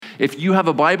If you have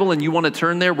a Bible and you want to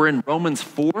turn there, we're in Romans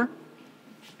 4,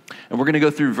 and we're going to go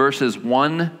through verses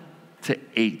 1 to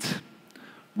 8.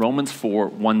 Romans 4,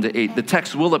 1 to 8. The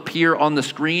text will appear on the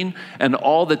screen, and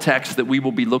all the text that we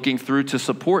will be looking through to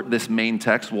support this main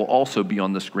text will also be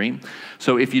on the screen.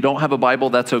 So if you don't have a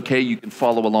Bible, that's okay. You can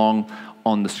follow along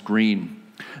on the screen.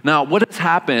 Now, what has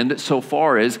happened so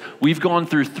far is we've gone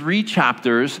through 3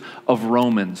 chapters of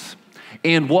Romans.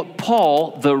 And what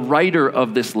Paul, the writer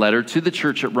of this letter to the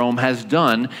church at Rome, has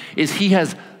done is he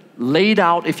has laid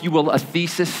out, if you will, a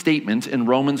thesis statement in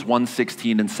Romans 1,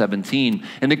 16 and 17.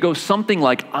 And it goes something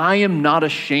like, I am not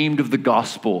ashamed of the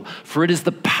gospel, for it is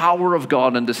the power of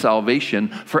God unto salvation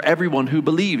for everyone who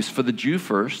believes, for the Jew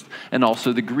first, and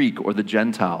also the Greek or the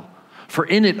Gentile. For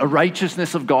in it a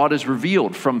righteousness of God is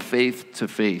revealed from faith to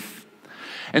faith.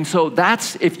 And so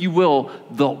that's, if you will,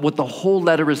 what the whole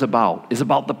letter is about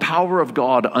the power of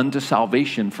God unto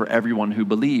salvation for everyone who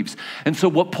believes. And so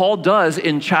what Paul does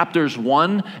in chapters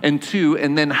 1 and 2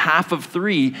 and then half of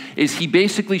 3 is he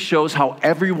basically shows how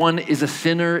everyone is a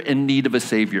sinner in need of a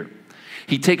Savior.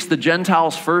 He takes the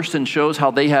Gentiles first and shows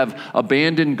how they have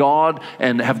abandoned God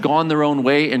and have gone their own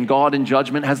way, and God in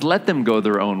judgment has let them go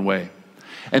their own way.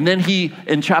 And then he,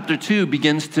 in chapter 2,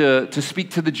 begins to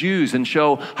speak to the Jews and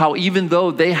show how even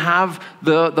though they have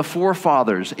the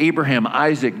forefathers, Abraham,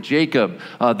 Isaac, Jacob,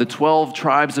 the 12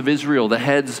 tribes of Israel, the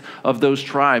heads of those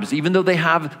tribes, even though they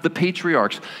have the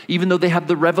patriarchs, even though they have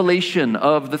the revelation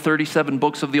of the 37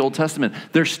 books of the Old Testament,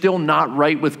 they're still not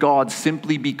right with God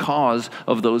simply because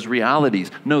of those realities.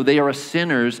 No, they are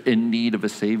sinners in need of a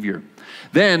Savior.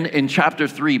 Then in chapter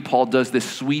 3, Paul does this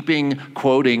sweeping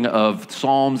quoting of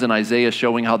Psalms and Isaiah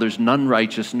showing how there's none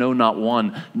righteous, no, not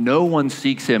one. No one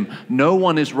seeks him. No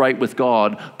one is right with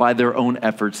God by their own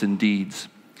efforts and deeds.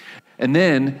 And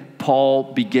then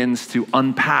Paul begins to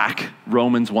unpack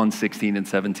Romans 1, 16 and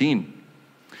 17.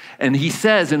 And he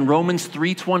says in Romans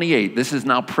 3:28, this is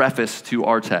now preface to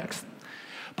our text,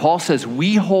 Paul says,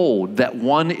 we hold that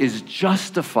one is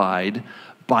justified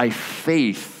by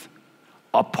faith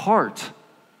apart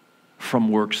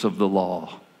from works of the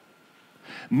law.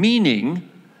 Meaning,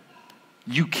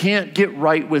 you can't get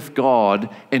right with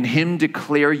God and him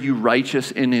declare you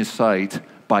righteous in his sight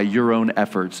by your own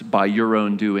efforts, by your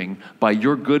own doing, by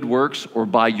your good works, or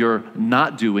by your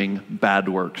not doing bad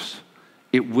works.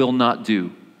 It will not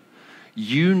do.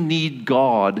 You need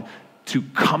God to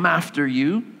come after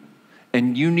you,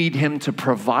 and you need him to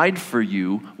provide for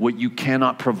you what you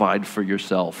cannot provide for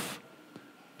yourself.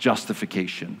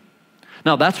 Justification.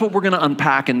 Now, that's what we're going to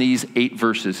unpack in these 8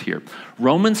 verses here.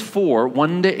 Romans 4,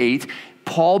 1 to 8,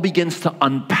 Paul begins to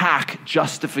unpack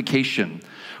justification,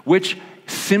 which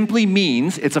simply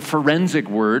means, it's a forensic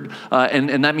word,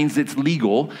 and that means it's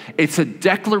legal. It's a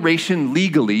declaration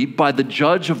legally by the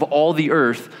judge of all the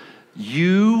earth,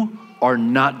 you are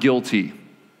not guilty.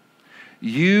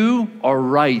 You are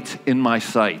right in my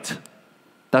sight.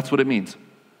 That's what it means.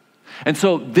 And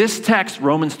so this text,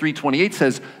 Romans 3:28,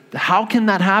 says, how can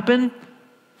that happen?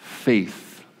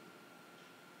 Faith.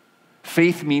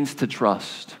 Faith means to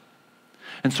trust.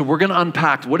 And so we're going to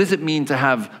unpack, what does it mean to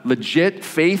have legit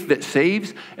faith that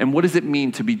saves, and what does it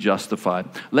mean to be justified?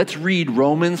 Let's read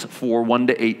Romans 4, 1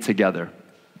 to 8 together.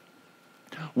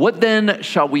 What then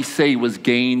shall we say was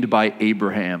gained by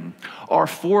Abraham, our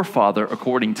forefather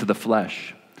according to the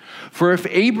flesh? For if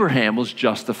Abraham was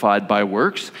justified by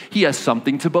works, he has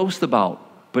something to boast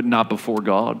about, but not before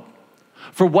God.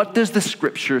 For what does the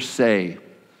scripture say?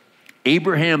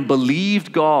 Abraham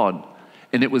believed God,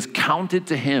 and it was counted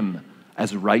to him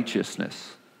as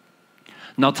righteousness.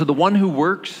 Now to the one who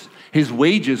works, his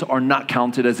wages are not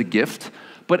counted as a gift,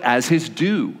 but as his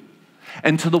due.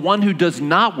 And to the one who does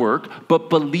not work, but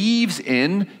believes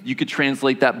in, you could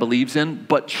translate that believes in,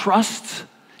 but trusts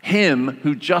him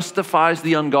who justifies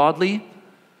the ungodly,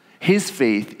 his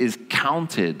faith is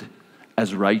counted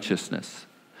as righteousness.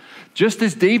 Just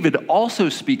as David also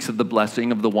speaks of the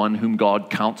blessing of the one whom God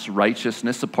counts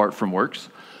righteousness apart from works,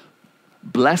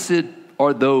 blessed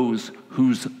are those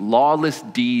whose lawless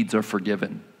deeds are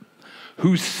forgiven,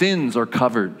 whose sins are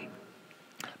covered.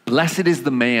 Blessed is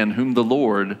the man whom the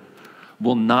Lord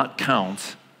will not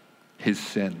count his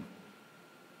sin.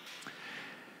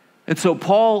 And so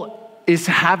Paul is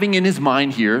having in his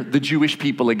mind here the Jewish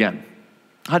people again.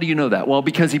 How do you know that? Well,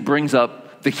 because he brings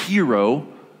up the hero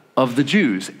of the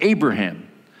Jews, Abraham.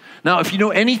 Now, if you know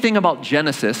anything about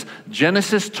Genesis,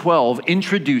 Genesis 12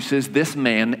 introduces this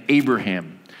man,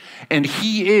 Abraham. And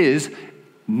he is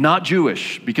not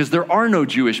Jewish, because there are no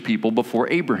Jewish people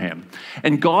before Abraham.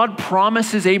 And God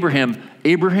promises Abraham,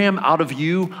 Abraham, out of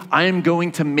you, I am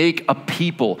going to make a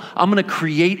people. I'm going to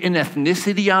create an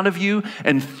ethnicity out of you,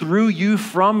 and through you,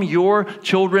 from your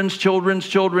children's children,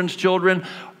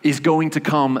 is going to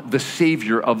come the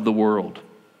Savior of the world.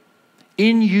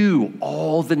 In you,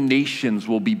 all the nations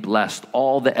will be blessed.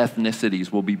 All the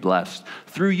ethnicities will be blessed.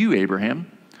 Through you, Abraham.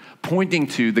 Pointing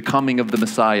to the coming of the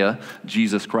Messiah,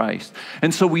 Jesus Christ.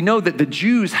 And so we know that the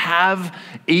Jews have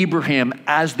Abraham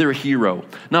as their hero.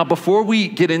 Now, before we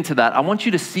get into that, I want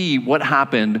you to see what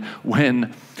happened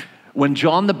when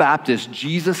John the Baptist,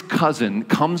 Jesus' cousin,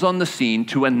 comes on the scene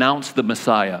to announce the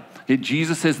Messiah.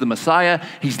 Jesus is the Messiah.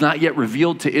 He's not yet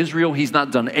revealed to Israel. He's not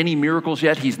done any miracles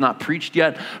yet. He's not preached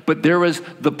yet. But there was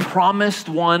the promised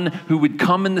one who would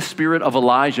come in the spirit of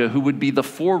Elijah, who would be the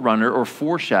forerunner or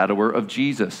foreshadower of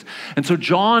Jesus. And so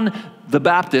John the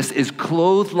Baptist is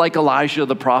clothed like Elijah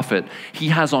the prophet. He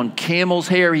has on camel's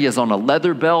hair. He has on a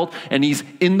leather belt. And he's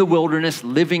in the wilderness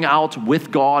living out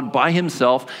with God by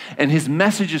himself. And his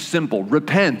message is simple.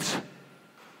 Repent,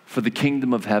 for the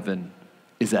kingdom of heaven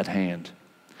is at hand.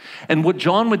 And what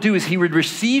John would do is he would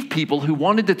receive people who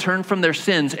wanted to turn from their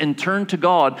sins and turn to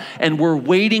God and were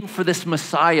waiting for this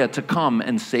Messiah to come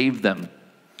and save them.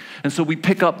 And so we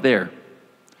pick up there.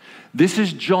 This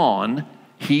is John.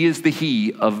 He is the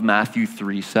he of Matthew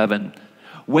 3:7.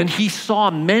 When he saw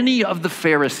many of the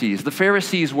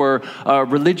Pharisees were a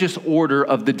religious order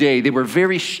of the day. They were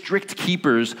very strict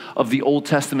keepers of the Old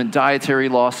Testament dietary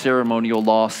law, ceremonial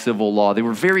law, civil law. They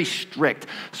were very strict,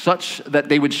 such that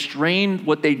they would strain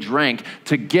what they drank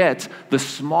to get the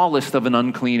smallest of an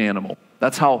unclean animal.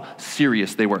 That's how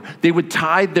serious they were. They would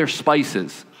tithe their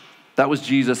spices. That was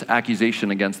Jesus'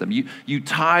 accusation against them. You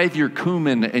tithe your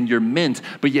cumin and your mint,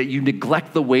 but yet you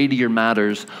neglect the weightier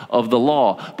matters of the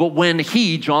law. But when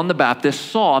he, John the Baptist,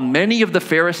 saw many of the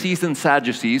Pharisees and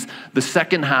Sadducees, the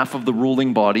second half of the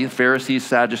ruling body, the Pharisees,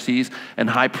 Sadducees, and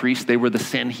high priests, they were the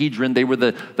Sanhedrin, they were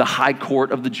the high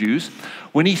court of the Jews.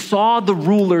 When he saw the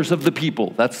rulers of the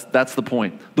people, that's the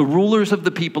point, the rulers of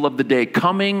the people of the day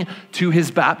coming to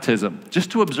his baptism,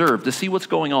 just to observe, to see what's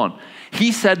going on,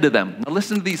 he said to them, now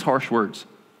listen to these harsh words,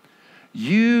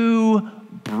 you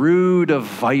brood of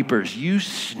vipers, you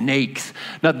snakes.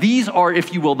 Now these are,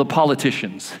 if you will, the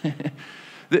politicians.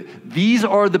 These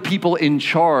are the people in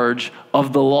charge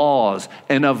of the laws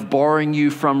and of barring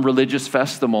you from religious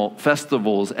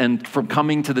festivals and from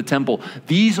coming to the temple.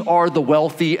 These are the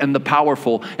wealthy and the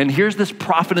powerful. And here's this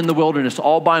prophet in the wilderness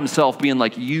all by himself being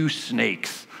like, you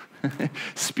snakes.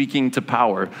 Speaking to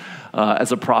power,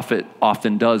 as a prophet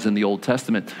often does in the Old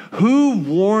Testament. Who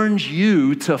warned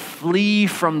you to flee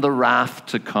from the wrath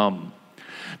to come?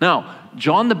 Now,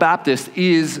 John the Baptist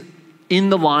is in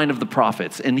the line of the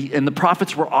prophets, and the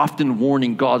prophets were often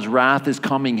warning God's wrath is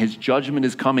coming, his judgment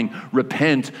is coming,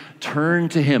 repent, turn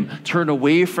to him, turn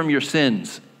away from your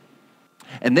sins.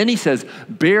 And then he says,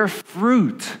 bear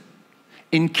fruit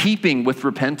in keeping with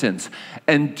repentance.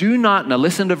 And do not, now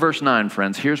listen to verse 9,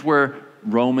 friends. Here's where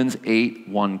Romans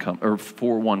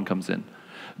 4:1 comes in.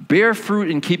 Bear fruit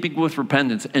in keeping with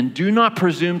repentance, and do not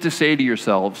presume to say to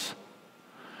yourselves,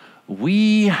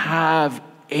 we have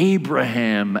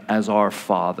Abraham as our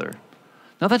father.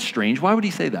 Now that's strange. Why would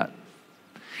he say that?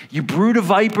 You brood of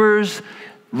vipers,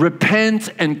 repent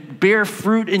and bear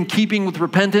fruit in keeping with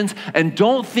repentance, and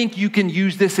don't think you can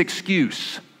use this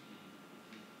excuse.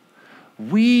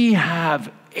 We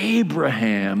have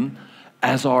Abraham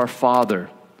as our father.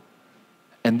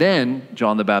 And then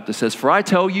John the Baptist says, for I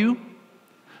tell you,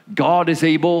 God is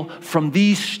able from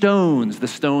these stones, the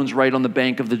stones right on the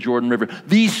bank of the Jordan River,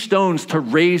 these stones to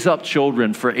raise up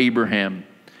children for Abraham.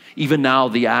 Even now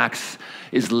the axe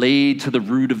is laid to the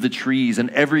root of the trees, and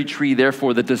every tree,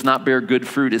 therefore, that does not bear good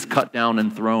fruit is cut down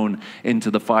and thrown into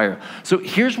the fire. So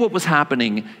here's what was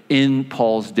happening in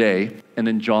Paul's day and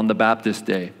in John the Baptist's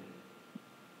day.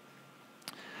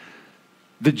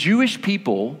 The Jewish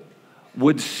people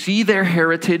would see their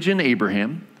heritage in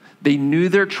Abraham. They knew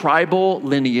their tribal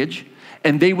lineage,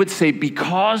 and they would say,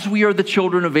 because we are the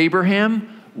children of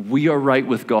Abraham, we are right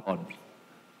with God,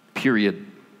 period.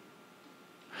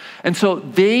 And so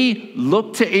they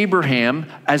looked to Abraham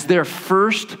as their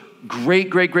first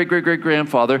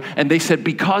great-great-great-great-great-grandfather, and they said,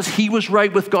 because he was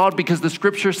right with God, because the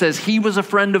scripture says he was a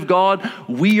friend of God,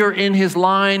 we are in his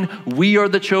line, we are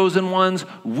the chosen ones,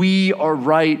 we are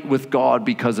right with God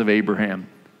because of Abraham.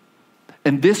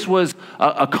 And this was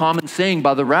a common saying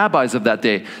by the rabbis of that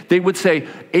day. They would say,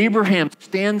 Abraham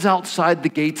stands outside the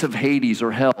gates of Hades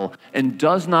or hell and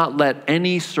does not let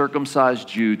any circumcised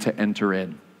Jew to enter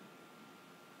in.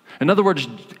 In other words,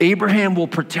 Abraham will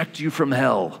protect you from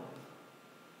hell.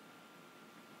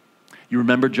 You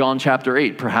remember John chapter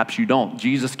 8, perhaps you don't.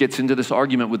 Jesus gets into this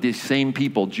argument with these same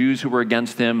people, Jews who were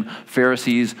against him,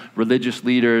 Pharisees, religious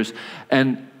leaders,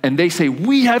 and they say,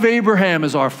 we have Abraham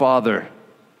as our father.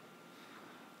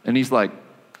 And he's like,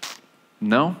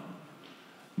 no,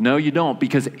 you don't,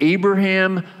 because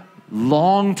Abraham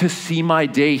longed to see my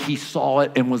day. He saw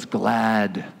it and was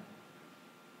glad.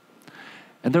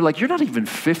 And they're like, you're not even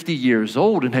 50 years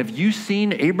old, and have you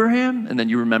seen Abraham? And then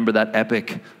you remember that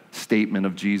epic statement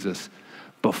of Jesus.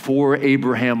 Before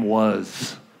Abraham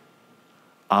was,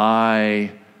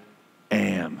 I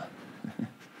am.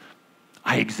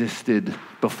 I existed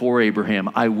before Abraham.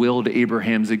 I willed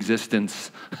Abraham's existence.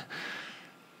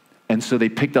 And so they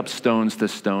picked up stones to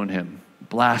stone him.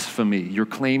 Blasphemy. You're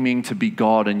claiming to be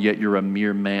God, and yet you're a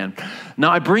mere man. Now,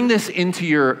 I bring this into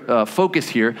your focus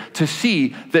here to see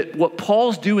that what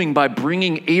Paul's doing by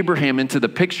bringing Abraham into the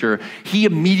picture, he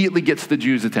immediately gets the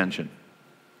Jews' attention.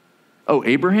 Oh,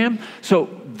 Abraham? So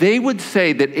they would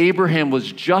say that Abraham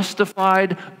was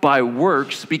justified by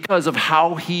works because of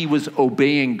how he was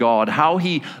obeying God, how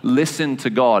he listened to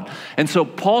God. And so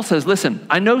Paul says, listen,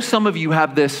 I know some of you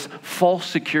have this false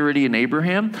security in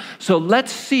Abraham, so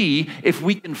let's see if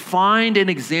we can find an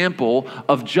example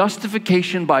of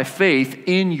justification by faith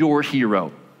in your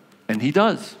hero. And he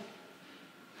does.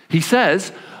 He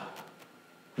says,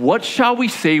 what shall we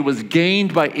say was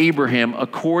gained by Abraham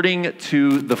according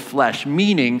to the flesh?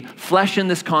 Meaning, flesh in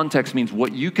this context means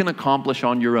what you can accomplish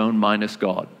on your own minus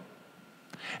God.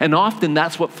 And often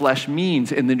that's what flesh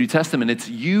means in the New Testament. It's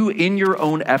you in your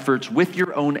own efforts, with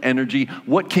your own energy.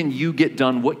 What can you get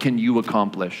done? What can you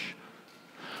accomplish?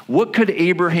 What could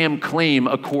Abraham claim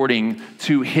according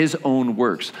to his own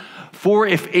works? For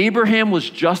if Abraham was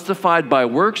justified by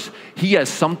works, he has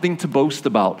something to boast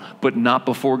about, but not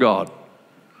before God.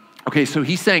 Okay, so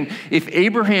he's saying if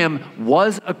Abraham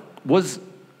was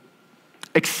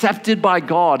accepted by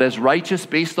God as righteous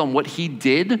based on what he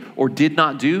did or did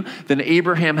not do, then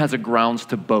Abraham has a grounds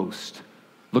to boast.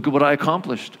 Look at what I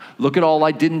accomplished. Look at all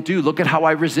I didn't do. Look at how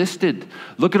I resisted.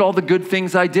 Look at all the good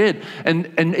things I did.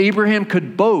 And Abraham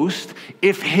could boast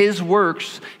if his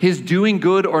works, his doing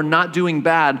good or not doing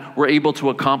bad, were able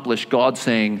to accomplish God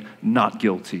saying, not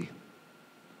guilty.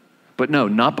 But no,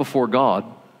 not before God.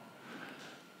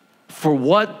 For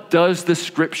what does the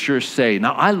scripture say?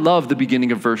 Now, I love the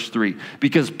beginning of verse 3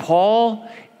 because Paul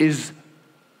is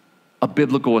a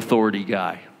biblical authority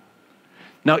guy.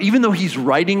 Now, even though he's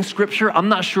writing scripture, I'm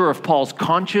not sure if Paul's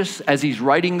conscious as he's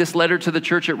writing this letter to the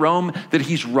church at Rome that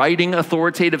he's writing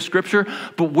authoritative scripture.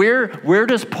 But where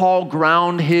does Paul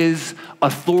ground his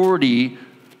authority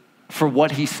for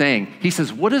what he's saying? He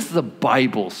says, what does the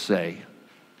Bible say?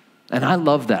 And I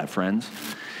love that, friends.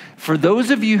 For those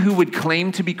of you who would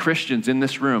claim to be Christians in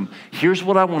this room, here's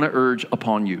what I want to urge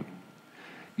upon you.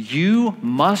 You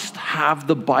must have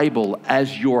the Bible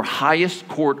as your highest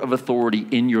court of authority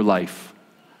in your life.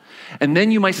 And then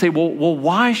you might say, well,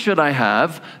 why should I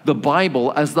have the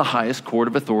Bible as the highest court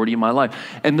of authority in my life?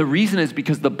 And the reason is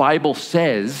because the Bible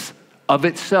says of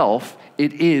itself,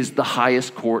 it is the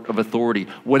highest court of authority.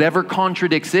 Whatever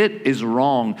contradicts it is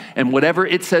wrong, and whatever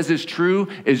it says is true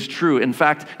is true. In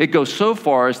fact, it goes so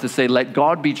far as to say, let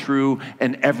God be true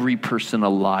and every person a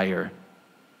liar.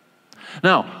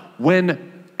 Now,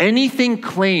 when anything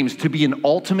claims to be an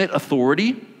ultimate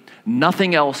authority,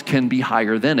 nothing else can be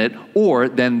higher than it, or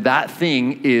then that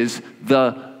thing is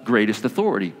the greatest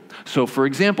authority. So for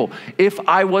example, if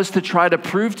I was to try to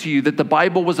prove to you that the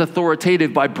Bible was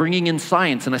authoritative by bringing in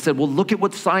science, and I said, well, look at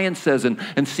what science says,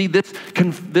 and see,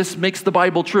 this makes the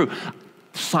Bible true.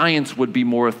 Science would be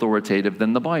more authoritative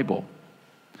than the Bible.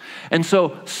 And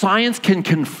so science can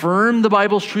confirm the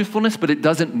Bible's truthfulness, but it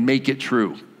doesn't make it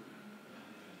true.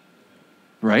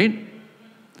 Right?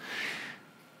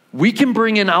 We can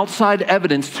bring in outside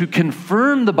evidence to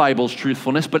confirm the Bible's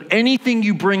truthfulness, but anything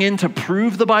you bring in to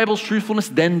prove the Bible's truthfulness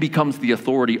then becomes the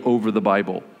authority over the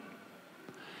Bible.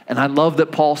 And I love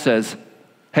that Paul says,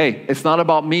 hey, it's not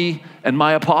about me and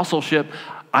my apostleship.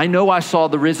 I know I saw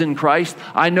the risen Christ.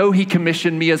 I know he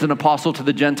commissioned me as an apostle to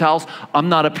the Gentiles. I'm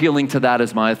not appealing to that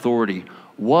as my authority.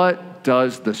 What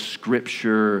does the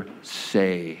scripture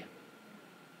say?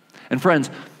 And friends,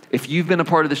 if you've been a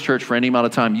part of this church for any amount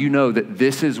of time, you know that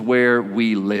this is where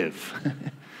we live.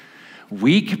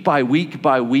 Week by week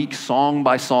by week, song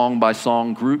by song by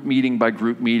song, group meeting by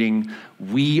group meeting,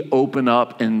 we open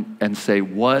up and say,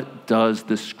 what does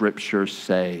the scripture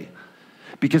say?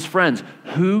 Because friends,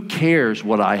 who cares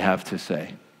what I have to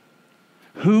say?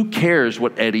 Who cares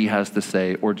what Eddie has to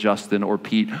say, or Justin, or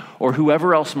Pete, or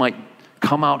whoever else might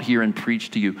come out here and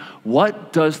preach to you?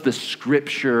 What does the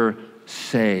scripture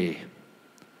say?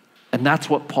 And that's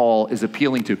what Paul is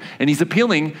appealing to. And he's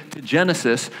appealing to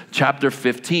Genesis chapter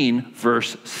 15,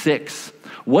 verse 6.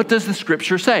 What does the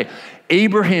scripture say?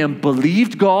 Abraham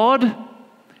believed God,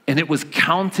 and it was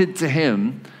counted to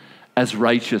him as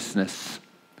righteousness.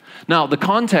 Now, the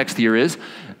context here is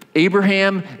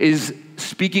Abraham is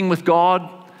speaking with God,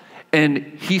 and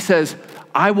he says,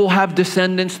 I will have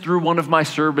descendants through one of my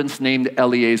servants named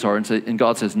Eleazar. And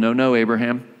God says, no,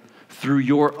 Abraham, through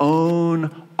your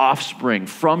own offspring,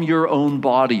 from your own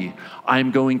body,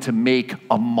 I'm going to make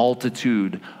a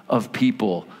multitude of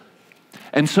people.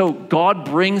 And so God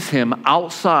brings him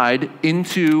outside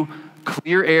into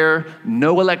clear air,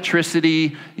 no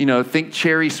electricity, think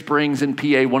Cherry Springs in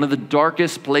PA, one of the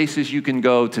darkest places you can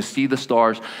go to see the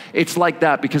stars. It's like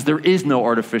that because there is no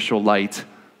artificial light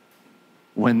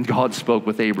when God spoke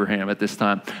with Abraham at this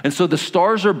time. And so the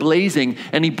stars are blazing,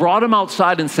 and he brought him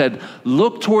outside and said,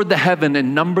 look toward the heaven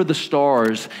and number the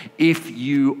stars if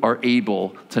you are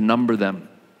able to number them.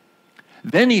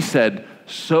 Then he said,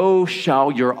 so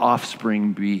shall your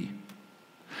offspring be.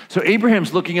 So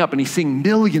Abraham's looking up and he's seeing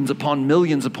millions upon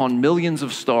millions upon millions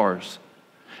of stars.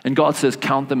 And God says,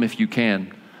 count them if you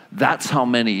can. That's how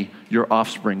many your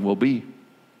offspring will be.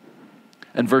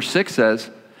 And verse 6 says,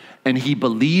 and he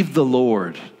believed the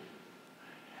Lord,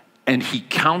 and he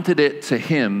counted it to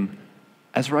him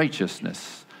as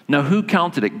righteousness. Now, who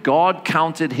counted it? God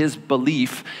counted his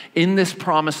belief in this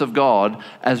promise of God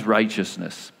as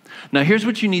righteousness. Now, here's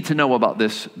what you need to know about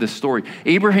this story.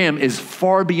 Abraham is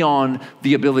far beyond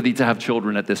the ability to have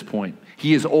children at this point.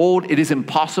 He is old. It is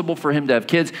impossible for him to have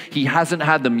kids. He hasn't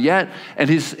had them yet,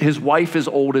 and his wife is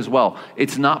old as well.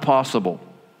 It's not possible.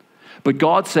 But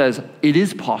God says, it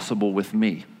is possible with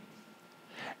me.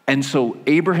 And so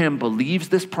Abraham believes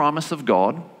this promise of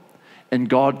God, and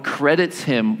God credits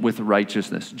him with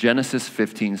righteousness. Genesis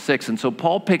 15:6. And so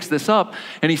Paul picks this up,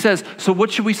 and he says, so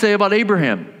what should we say about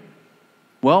Abraham?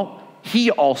 Well,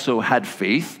 he also had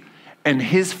faith, and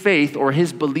his faith or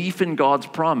his belief in God's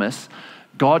promise,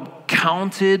 God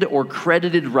counted or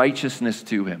credited righteousness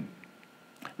to him.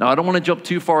 Now, I don't want to jump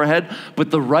too far ahead,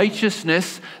 but the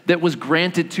righteousness that was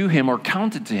granted to him or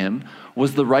counted to him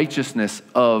was the righteousness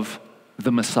of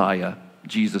the Messiah,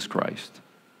 Jesus Christ.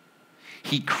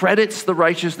 He credits the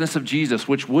righteousness of Jesus,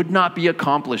 which would not be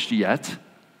accomplished yet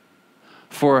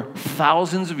for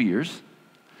thousands of years.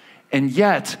 And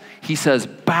yet, he says,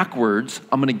 backwards,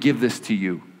 I'm going to give this to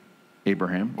you,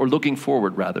 Abraham. Or looking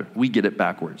forward, rather. We get it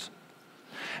backwards.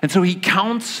 And so he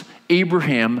counts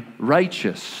Abraham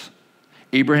righteous.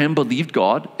 Abraham believed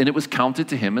God, and it was counted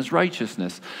to him as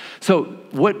righteousness. So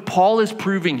what Paul is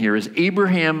proving here is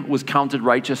Abraham was counted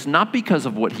righteous not because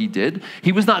of what he did.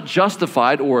 He was not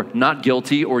justified or not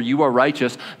guilty or you are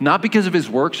righteous, not because of his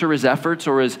works or his efforts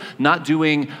or his not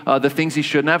doing the things he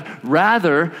shouldn't have.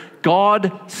 Rather,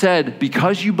 God said,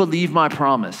 because you believe my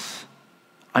promise,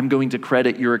 I'm going to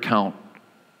credit your account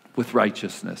with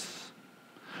righteousness.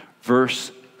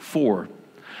 Verse 4.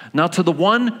 Now to the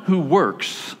one who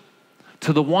works,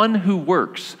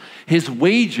 his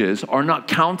wages are not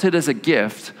counted as a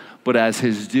gift, but as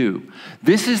his due.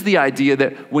 This is the idea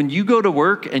that when you go to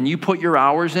work and you put your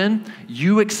hours in,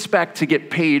 you expect to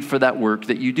get paid for that work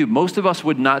that you do. Most of us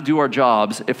would not do our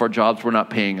jobs if our jobs were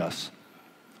not paying us.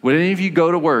 Would any of you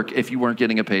go to work if you weren't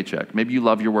getting a paycheck? Maybe you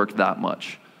love your work that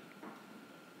much.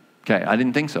 Okay, I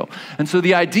didn't think so. And so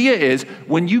the idea is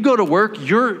when you go to work,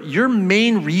 your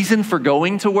main reason for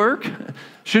going to work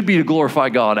should be to glorify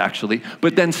God, actually.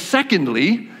 But then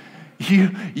secondly,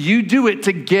 you do it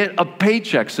to get a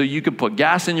paycheck so you can put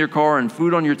gas in your car and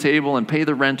food on your table and pay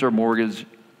the rent or mortgage,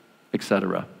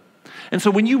 etc. And so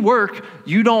when you work,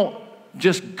 you don't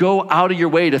just go out of your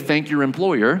way to thank your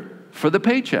employer for the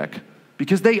paycheck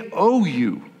because they owe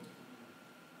you.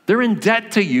 They're in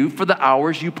debt to you for the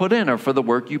hours you put in or for the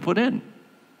work you put in.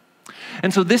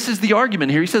 And so this is the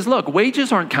argument here. He says, look,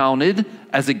 wages aren't counted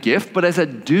as a gift, but as a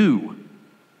due.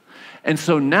 And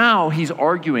so now he's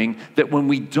arguing that when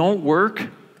we don't work,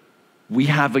 we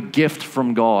have a gift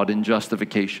from God in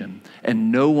justification.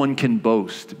 And no one can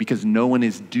boast because no one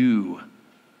is due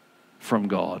from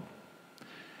God.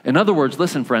 In other words,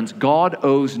 listen, friends, God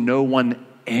owes no one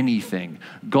anything.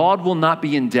 God will not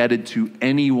be indebted to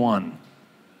anyone.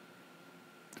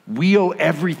 We owe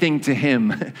everything to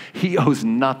him. He owes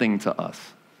nothing to us.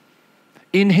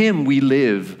 In him we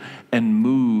live and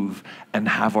move and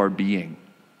have our being.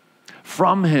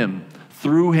 From him,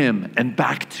 through him, and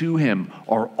back to him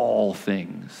are all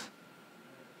things.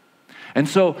 And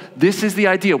so this is the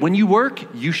idea. When you work,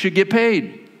 you should get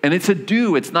paid. And it's a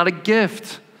due, it's not a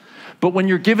gift. But when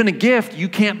you're given a gift, you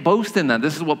can't boast in that.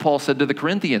 This is what Paul said to the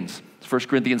Corinthians. It's 1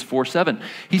 Corinthians 4:7.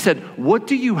 He said, what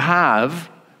do you have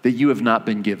that you have not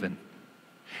been given?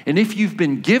 And if you've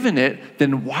been given it,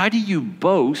 then why do you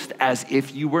boast as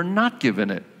if you were not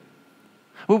given it?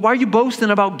 Well, why are you boasting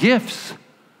about gifts?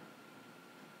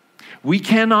 We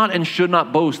cannot and should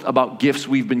not boast about gifts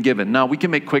we've been given. Now, we can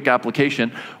make quick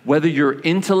application. Whether your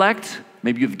intellect,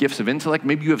 maybe you have gifts of intellect,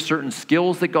 maybe you have certain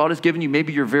skills that God has given you,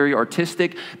 maybe you're very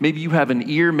artistic, maybe you have an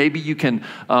ear, maybe you can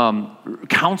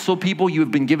counsel people, you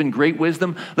have been given great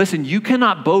wisdom. Listen, you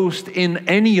cannot boast in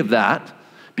any of that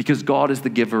because God is the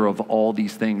giver of all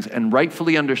these things. And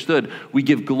rightfully understood, we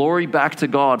give glory back to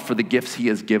God for the gifts he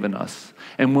has given us.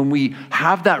 And when we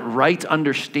have that right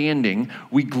understanding,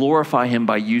 we glorify him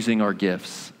by using our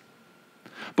gifts.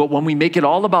 But when we make it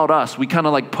all about us, we kind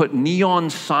of like put neon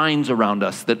signs around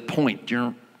us that point,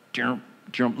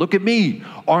 look at me.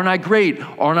 Aren't I great?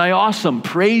 Aren't I awesome?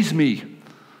 Praise me.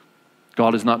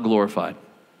 God is not glorified.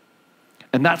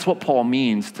 And that's what Paul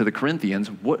means to the Corinthians.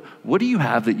 What do you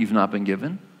have that you've not been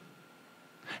given?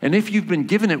 And if you've been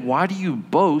given it, why do you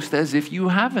boast as if you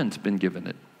haven't been given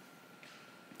it?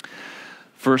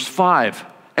 Verse 5,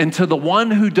 and to the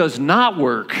one who does not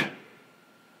work,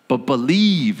 but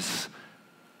believes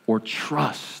or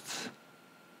trusts,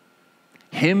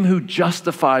 him who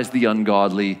justifies the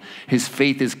ungodly, his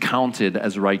faith is counted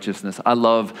as righteousness. I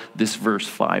love this verse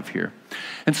 5 here.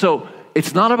 And so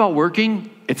it's not about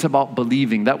working, it's about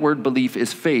believing. That word belief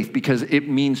is faith because it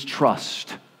means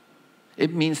trust.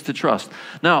 It means to trust.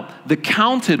 Now, the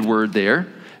counted word there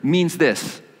means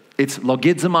this. It's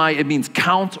logizomai, it means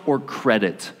count or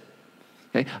credit.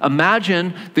 Okay?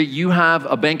 Imagine that you have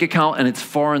a bank account and it's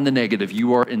far in the negative.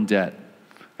 You are in debt.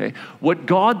 Okay? What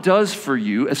God does for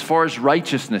you as far as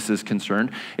righteousness is concerned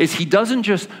is he doesn't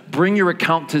just bring your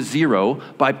account to zero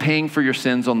by paying for your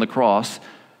sins on the cross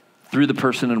through the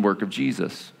person and work of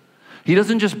Jesus. He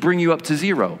doesn't just bring you up to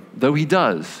zero, though he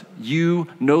does. You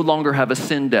no longer have a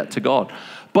sin debt to God.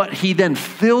 But he then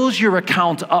fills your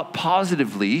account up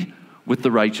positively with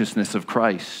the righteousness of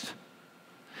Christ.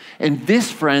 And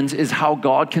this, friends, is how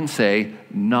God can say,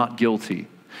 not guilty.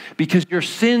 Because your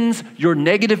sins, your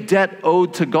negative debt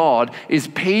owed to God is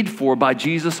paid for by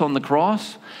Jesus on the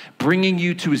cross, bringing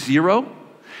you to zero.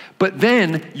 But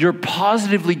then you're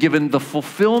positively given the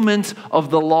fulfillment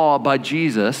of the law by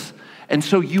Jesus. And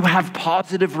so you have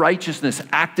positive righteousness,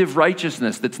 active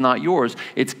righteousness that's not yours.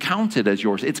 It's counted as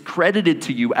yours. It's credited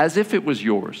to you as if it was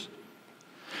yours.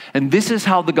 And this is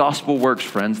how the gospel works,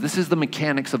 friends. This is the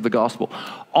mechanics of the gospel.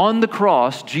 On the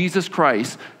cross, Jesus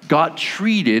Christ got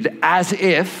treated as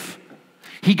if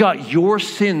he got your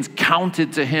sins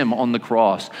counted to him on the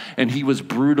cross, and he was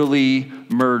brutally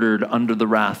murdered under the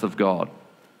wrath of God.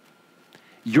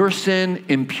 Your sin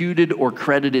imputed or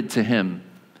credited to him,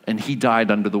 and he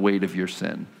died under the weight of your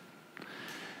sin.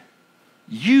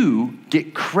 You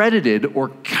get credited or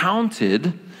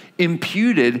counted,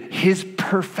 imputed his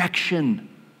perfection.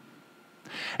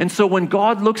 And so when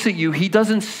God looks at you, he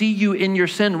doesn't see you in your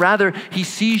sin. Rather, he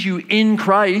sees you in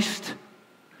Christ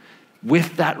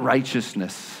with that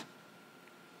righteousness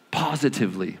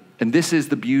positively. And this is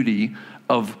the beauty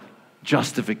of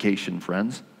justification,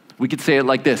 friends. We could say it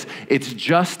like this. It's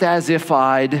just as if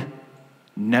I'd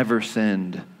never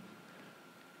sinned,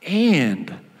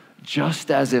 and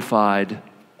just as if I'd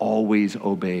always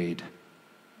obeyed.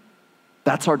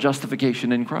 That's our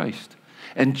justification in Christ.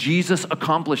 And Jesus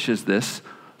accomplishes this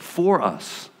for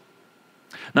us.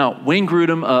 Now, Wayne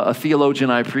Grudem, a theologian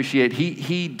I appreciate,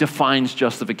 he defines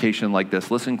justification like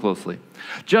this. Listen closely.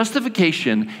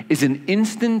 Justification is an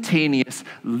instantaneous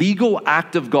legal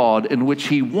act of God in which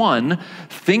he, one,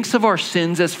 thinks of our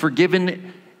sins as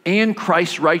forgiven and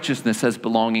Christ's righteousness as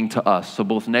belonging to us. So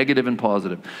both negative and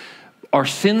positive. Our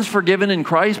sins forgiven in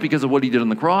Christ because of what he did on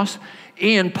the cross,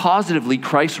 and positively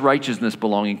Christ's righteousness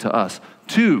belonging to us.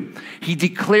 Two, he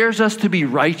declares us to be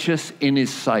righteous in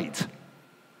his sight.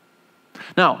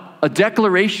 Now, a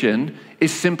declaration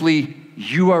is simply,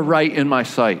 you are right in my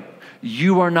sight.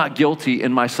 You are not guilty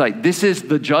in my sight. This is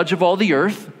the judge of all the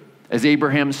earth. As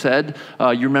Abraham said,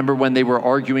 you remember when they were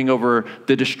arguing over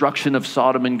the destruction of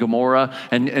Sodom and Gomorrah,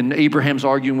 and Abraham's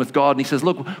arguing with God, and he says,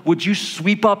 look, would you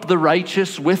sweep up the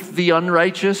righteous with the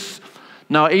unrighteous?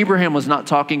 Now, Abraham was not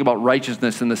talking about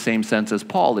righteousness in the same sense as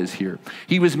Paul is here.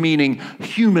 He was meaning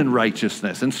human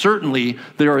righteousness. And certainly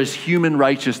there is human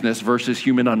righteousness versus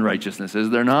human unrighteousness, is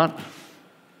there not?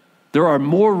 There are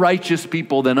more righteous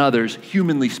people than others,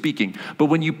 humanly speaking. But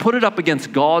when you put it up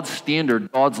against God's standard,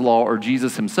 God's law, or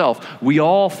Jesus himself, we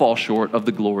all fall short of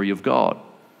the glory of God.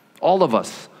 All of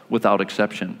us, without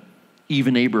exception.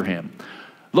 Even Abraham.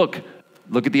 Look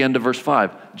at the end of verse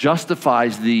 5.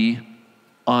 Justifies the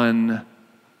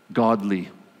ungodly.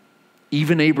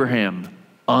 Even Abraham,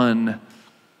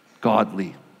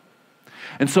 ungodly.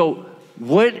 And so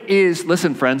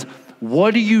listen friends,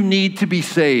 what do you need to be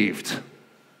saved?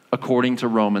 According to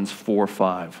Romans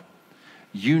 4:5,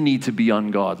 you need to be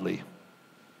ungodly.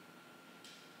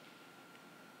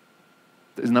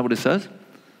 Isn't that what it says?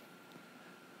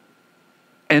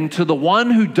 And to the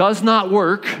one who does not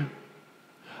work,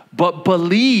 but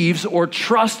believes or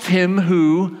trusts him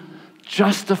who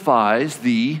justifies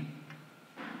the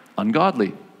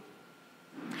ungodly.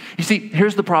 You see,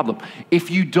 here's the problem.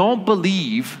 If you don't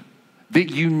believe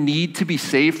that you need to be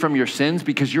saved from your sins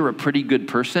because you're a pretty good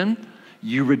person,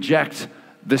 you reject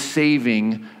the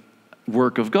saving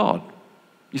work of God.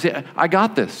 You say, I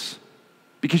got this,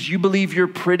 because you believe you're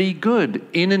pretty good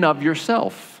in and of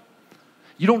yourself.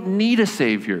 You don't need a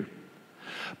Savior.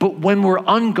 But when we're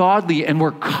ungodly and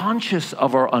we're conscious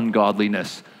of our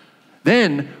ungodliness,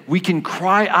 then we can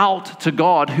cry out to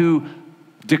God, who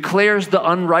declares the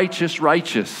unrighteous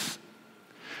righteous,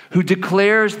 who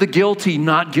declares the guilty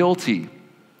not guilty,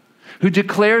 who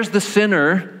declares the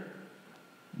sinner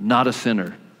not a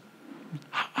sinner.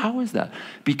 How is that?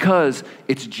 Because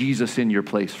it's Jesus in your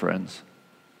place, friends.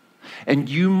 And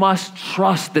you must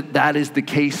trust that that is the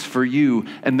case for you,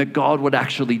 and that God would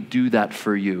actually do that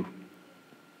for you.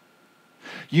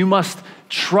 You must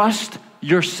trust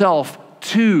yourself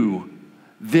to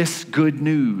this good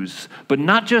news, but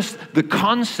not just the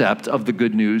concept of the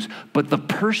good news, but the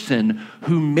person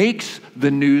who makes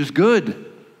the news good.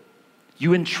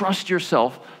 You entrust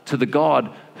yourself to the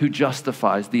God who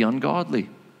justifies the ungodly.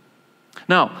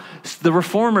 Now, the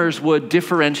reformers would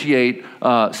differentiate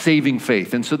saving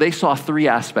faith, and so they saw three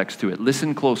aspects to it.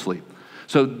 Listen closely.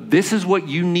 So this is what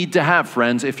you need to have,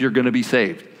 friends, if you're going to be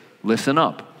saved. Listen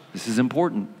up. This is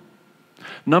important.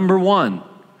 Number one,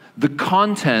 the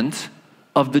content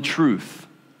of the truth.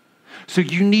 So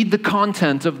you need the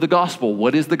content of the gospel.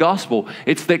 What is the gospel?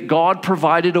 It's that God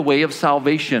provided a way of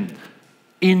salvation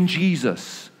in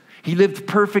Jesus. He lived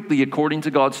perfectly according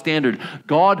to God's standard.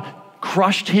 God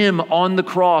crushed him on the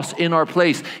cross in our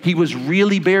place. He was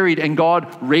really buried, and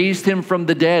God raised him from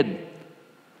the dead.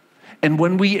 And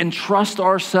when we entrust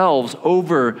ourselves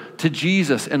over to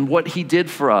Jesus and what he did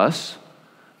for us,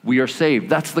 we are saved.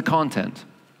 That's the content.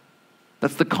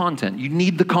 That's the content. You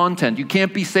need the content. You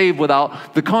can't be saved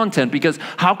without the content, because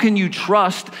how can you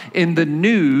trust in the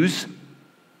news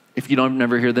if you don't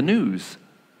never hear the news?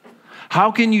 How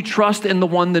can you trust in the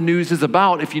one the news is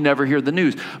about if you never hear the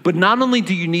news? But not only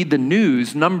do you need the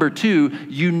news, number two,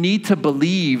 you need to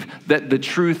believe that the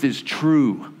truth is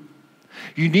true.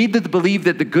 You need to believe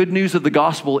that the good news of the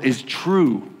gospel is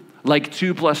true, like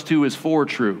 2 + 2 is 4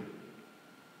 true.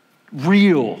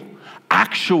 Real,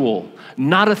 actual,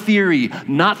 not a theory,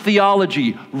 not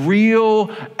theology,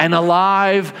 real and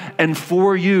alive and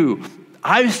for you.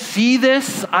 I see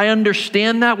this, I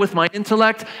understand that with my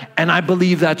intellect, and I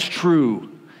believe that's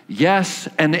true. Yes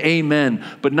and amen.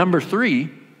 But number three, you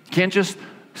can't just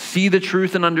see the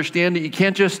truth and understand it. You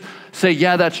can't just say,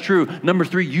 yeah, that's true. Number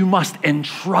three, you must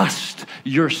entrust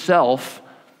yourself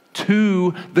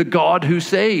to the God who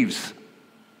saves.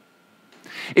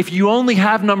 If you only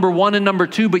have number one and number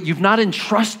two, but you've not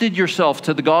entrusted yourself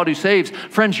to the God who saves,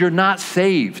 friends, you're not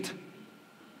saved.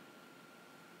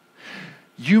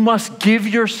 You must give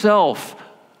yourself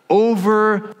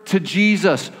over to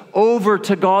Jesus, over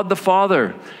to God the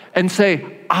Father, and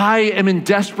say, I am in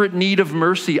desperate need of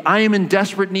mercy. I am in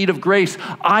desperate need of grace.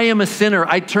 I am a sinner.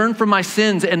 I turn from my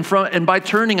sins, and by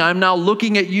turning, I'm now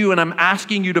looking at you, and I'm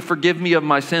asking you to forgive me of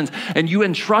my sins. And you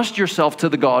entrust yourself to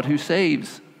the God who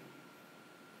saves.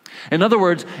 In other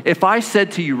words, if I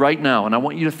said to you right now, and I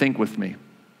want you to think with me,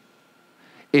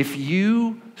 if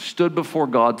you stood before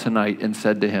God tonight and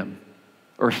said to him,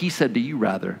 or he said to you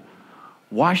rather,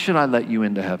 why should I let you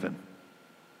into heaven?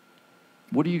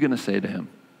 What are you going to say to him?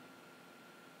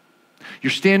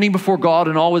 You're standing before God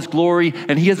in all his glory,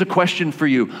 and he has a question for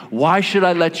you. Why should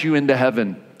I let you into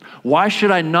heaven? Why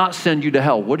should I not send you to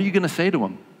hell? What are you going to say to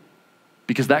him?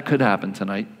 Because that could happen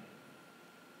tonight.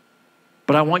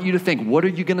 But I want you to think, what are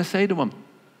you going to say to him?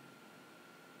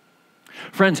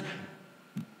 Friends,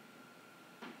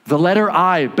 the letter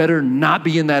I better not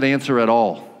be in that answer at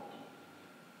all.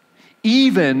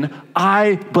 Even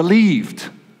I believed.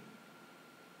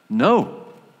 No.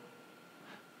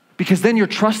 Because then you're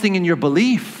trusting in your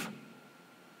belief.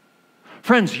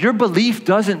 Friends, your belief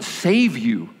doesn't save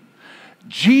you.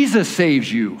 Jesus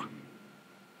saves you.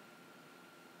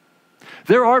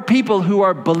 There are people who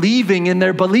are believing in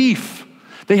their belief.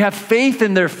 They have faith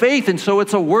in their faith, and so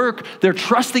it's a work. They're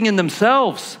trusting in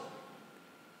themselves.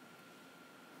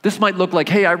 This might look like,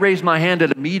 hey, I raised my hand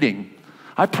at a meeting.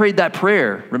 I prayed that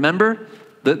prayer, remember?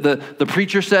 The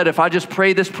preacher said, if I just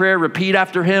pray this prayer, repeat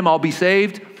after him, I'll be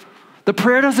saved. The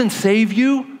prayer doesn't save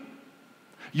you.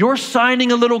 Your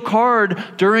signing a little card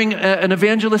during an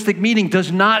evangelistic meeting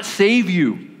does not save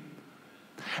you.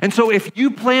 And so if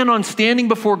you plan on standing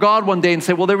before God one day and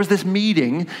say, well, there was this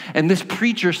meeting and this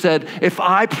preacher said, if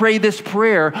I pray this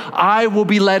prayer, I will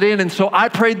be let in. And so I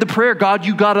prayed the prayer, God,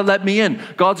 you got to let me in.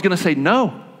 God's going to say,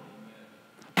 no.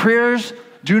 Prayers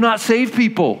do not save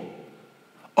people.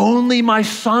 Only my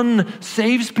Son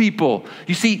saves people.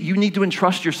 You see, you need to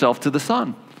entrust yourself to the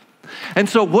Son. And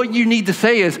so what you need to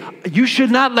say is, you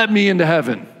should not let me into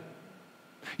heaven.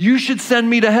 You should send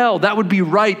me to hell. That would be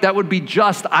right. That would be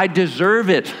just. I deserve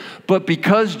it. But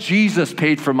because Jesus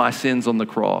paid for my sins on the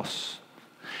cross,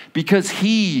 because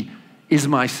he is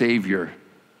my Savior,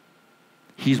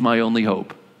 he's my only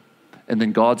hope. And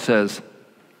then God says,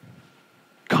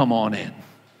 come on in.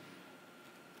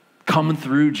 Come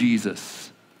through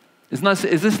Jesus. Is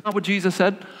this not what Jesus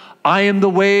said? I am the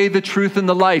way, the truth, and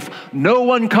the life. No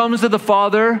one comes to the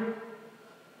Father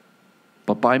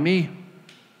but by me.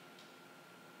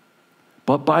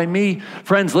 But by me.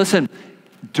 Friends, listen,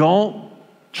 don't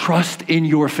trust in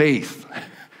your faith.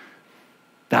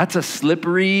 That's a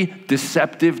slippery,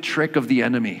 deceptive trick of the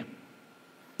enemy.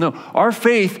 No, our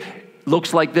faith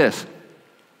looks like this.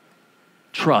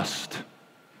 Trust.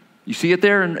 You see it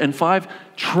there in 5?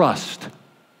 Trust.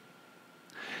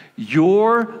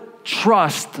 Your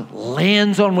trust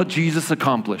lands on what Jesus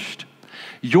accomplished.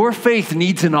 Your faith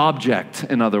needs an object,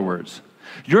 in other words.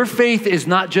 Your faith is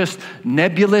not just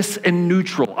nebulous and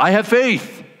neutral. I have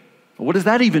faith. What does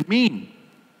that even mean?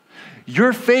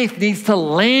 Your faith needs to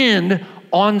land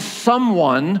on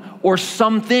someone or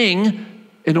something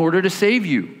in order to save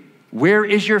you. Where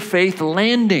is your faith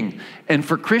landing? And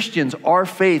for Christians, our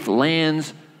faith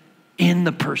lands in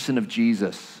the person of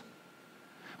Jesus.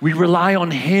 We rely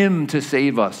on him to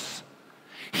save us.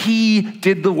 He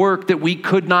did the work that we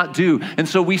could not do. And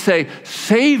so we say,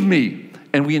 save me.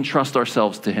 And we entrust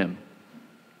ourselves to him.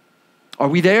 Are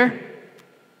we there?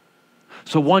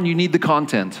 So one, you need the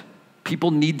content.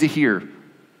 People need to hear.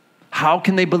 How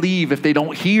can they believe if they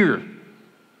don't hear?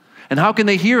 And how can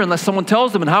they hear unless someone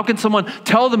tells them? And how can someone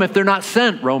tell them if they're not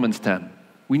sent? Romans 10.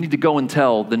 We need to go and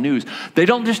tell the news. They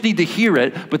don't just need to hear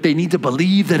it, but they need to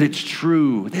believe that it's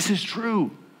true. This is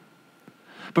true.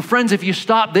 But friends, if you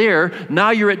stop there,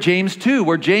 now you're at James 2,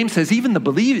 where James says even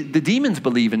the demons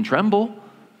believe and tremble.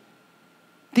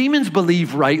 Demons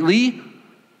believe rightly,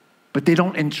 but they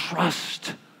don't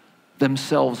entrust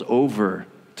themselves over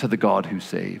to the God who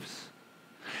saves.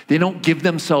 They don't give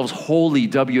themselves wholly,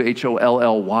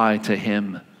 W-H-O-L-L-Y, to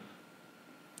him.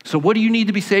 So what do you need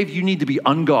to be saved? You need to be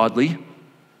ungodly,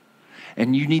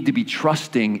 and you need to be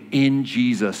trusting in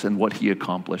Jesus and what he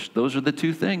accomplished. Those are the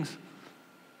two things.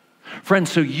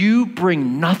 Friends, so you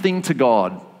bring nothing to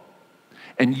God.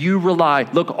 And you rely,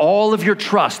 look, all of your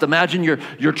trust, imagine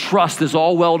your trust is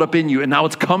all welled up in you, and now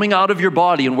it's coming out of your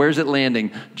body, and where's it landing?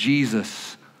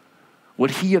 Jesus, what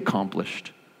he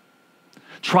accomplished.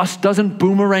 Trust doesn't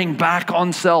boomerang back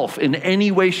on self in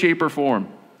any way, shape, or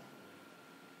form.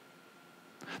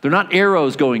 They're not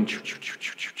arrows going.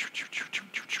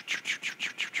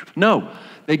 No,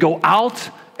 they go out,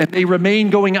 and they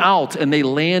remain going out, and they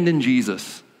land in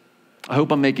Jesus. I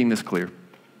hope I'm making this clear.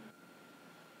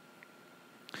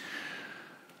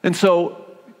 And so,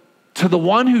 to the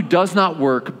one who does not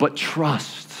work but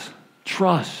trusts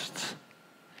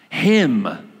him,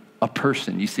 a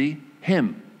person, you see?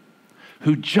 Him,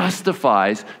 who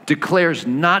justifies, declares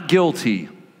not guilty,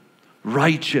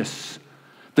 righteous.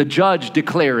 The judge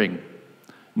declaring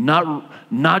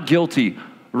not guilty,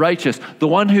 righteous. The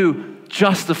one who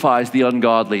justifies the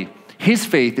ungodly, his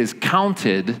faith is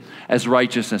counted as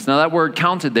righteousness. Now that word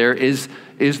counted there is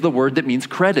the word that means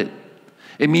credit.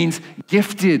 It means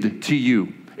gifted to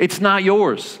you. It's not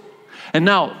yours. And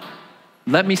now,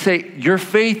 let me say, your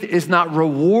faith is not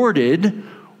rewarded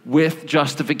with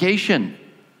justification.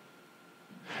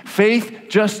 Faith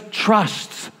just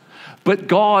trusts. But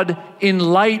God, in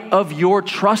light of your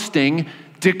trusting,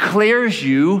 declares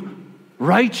you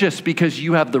righteous because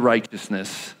you have the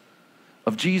righteousness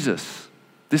of Jesus.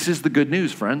 This is the good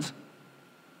news, friends.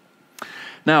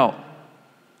 Now,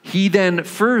 he then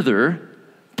further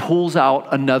pulls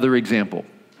out another example.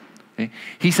 Okay?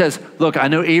 He says, look, I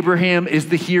know Abraham is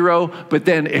the hero, but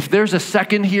then if there's a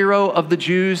second hero of the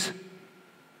Jews,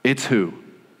 it's who?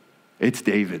 It's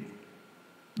David,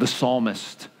 the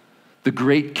psalmist, the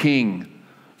great king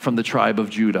from the tribe of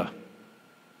Judah,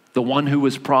 the one who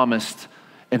was promised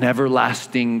an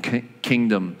everlasting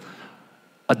kingdom.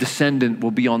 A descendant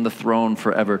will be on the throne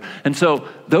forever. And so,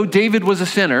 though David was a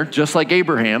sinner, just like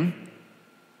Abraham,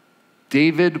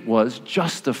 David was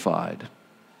justified.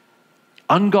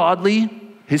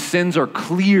 Ungodly, His sins are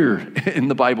clear in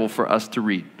the Bible for us to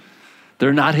read.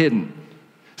 They're not hidden.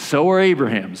 So are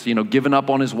Abraham's, giving up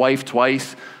on his wife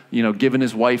twice, giving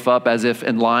his wife up as if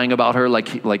and lying about her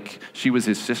like she was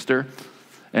his sister.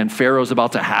 And Pharaoh's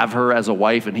about to have her as a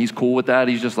wife, and he's cool with that.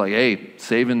 He's just like, hey,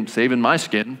 saving my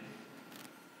skin.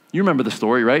 You remember the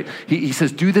story, right? He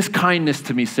says, do this kindness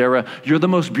to me, Sarah. You're the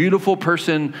most beautiful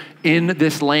person in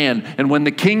this land. And when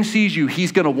the king sees you,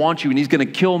 he's going to want you and he's going to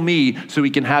kill me so he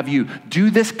can have you. Do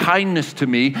this kindness to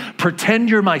me. Pretend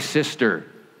you're my sister.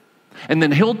 And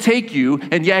then he'll take you,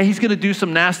 and yeah, he's going to do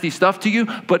some nasty stuff to you,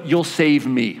 but you'll save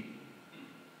me.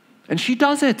 And she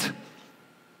does it.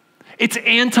 It's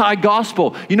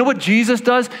anti-gospel. You know what Jesus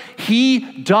does?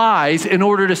 He dies in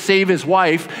order to save his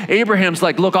wife. Abraham's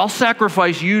like, look, I'll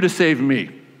sacrifice you to save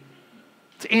me.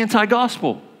 It's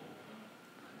anti-gospel.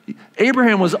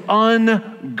 Abraham was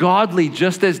ungodly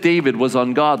just as David was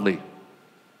ungodly.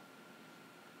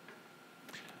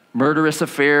 Murderous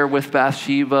affair with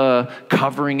Bathsheba,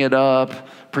 covering it up,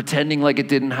 pretending like it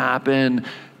didn't happen,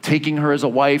 taking her as a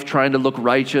wife, trying to look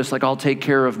righteous, like I'll take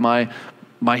care of my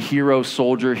hero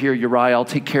soldier here, Uriah. I'll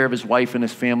take care of his wife and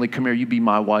his family. Come here, you be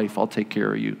my wife. I'll take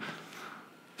care of you.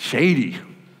 Shady,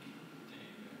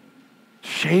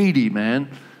 man.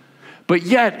 But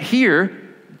yet here,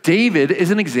 David is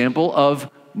an example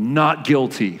of not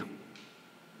guilty.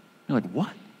 You're like,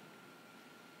 what?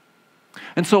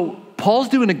 And so Paul's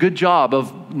doing a good job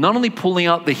of not only pulling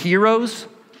out the heroes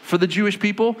for the Jewish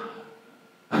people,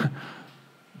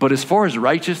 but as far as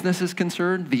righteousness is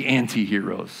concerned, the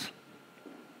anti-heroes.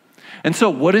 And so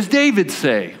what does David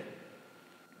say?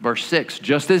 Verse 6,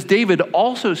 just as David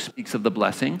also speaks of the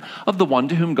blessing of the one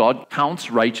to whom God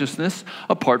counts righteousness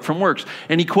apart from works.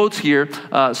 And he quotes here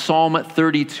Psalm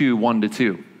 32,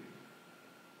 1-2.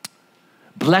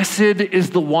 Blessed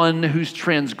is the one whose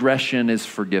transgression is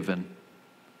forgiven,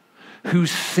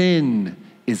 whose sin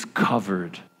is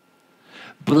covered.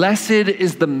 Blessed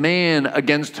is the man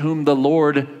against whom the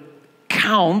Lord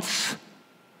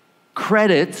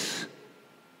credits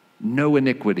no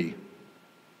iniquity.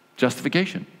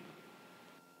 Justification.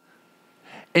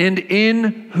 And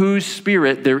in whose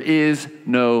spirit there is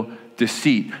no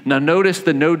deceit. Now notice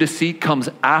the no deceit comes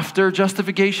after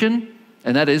justification,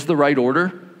 and that is the right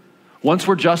order. Once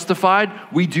we're justified,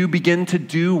 we do begin to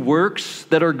do works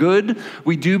that are good.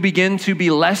 We do begin to be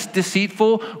less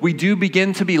deceitful. We do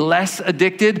begin to be less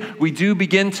addicted. We do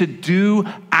begin to do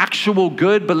actual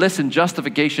good. But listen,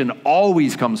 justification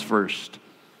always comes first.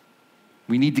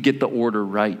 We need to get the order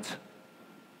right.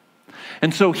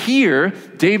 And so here,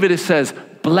 David says,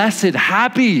 blessed,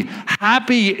 happy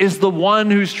is the one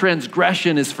whose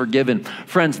transgression is forgiven.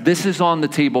 Friends, this is on the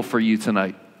table for you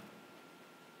tonight.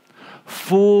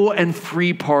 Full and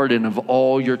free pardon of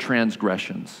all your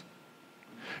transgressions.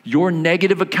 Your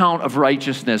negative account of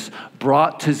righteousness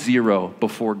brought to zero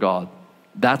before God.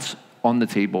 That's on the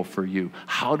table for you.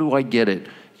 How do I get it?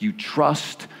 You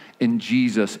trust in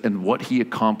Jesus and what he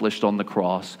accomplished on the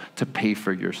cross to pay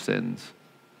for your sins.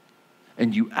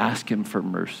 And you ask him for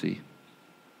mercy,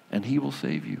 and he will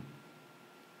save you.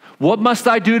 What must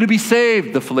I do to be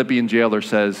saved? The Philippian jailer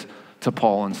says to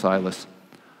Paul and Silas.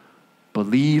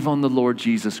 Believe on the Lord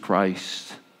Jesus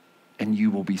Christ, and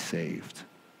you will be saved.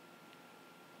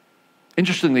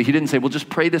 Interestingly, he didn't say, well, just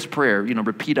pray this prayer,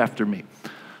 repeat after me.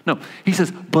 No, he says,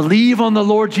 believe on the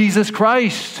Lord Jesus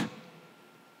Christ,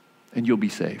 and you'll be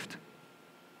saved.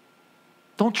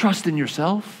 Don't trust in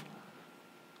yourself.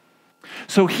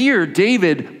 So here,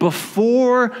 David,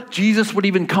 before Jesus would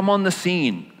even come on the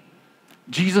scene,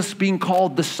 Jesus being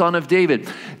called the Son of David,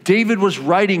 David was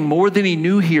writing more than he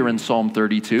knew here in Psalm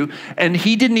 32, and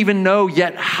he didn't even know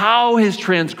yet how his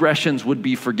transgressions would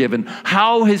be forgiven,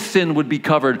 how his sin would be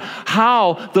covered,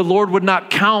 how the Lord would not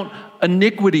count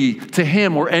iniquity to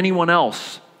him or anyone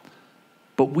else.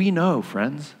 But we know,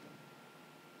 friends,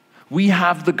 we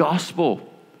have the gospel.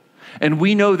 And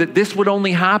we know that this would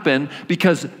only happen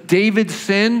because David's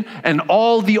sin and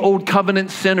all the old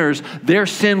covenant sinners, their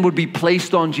sin would be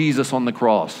placed on Jesus on the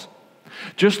cross.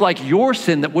 Just like your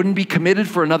sin that wouldn't be committed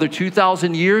for another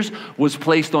 2,000 years was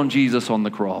placed on Jesus on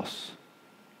the cross.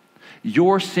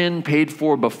 Your sin paid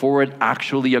for before it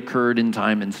actually occurred in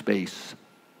time and space.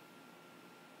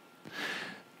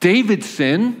 David's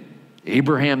sin,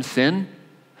 Abraham's sin,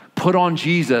 put on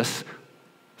Jesus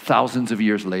thousands of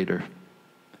years later.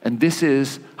 And this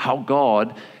is how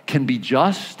God can be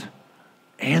just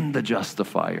and the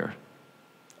justifier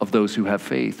of those who have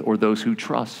faith or those who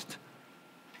trust.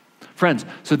 Friends,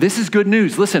 so this is good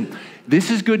news. Listen, this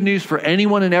is good news for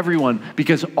anyone and everyone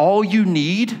because all you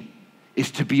need is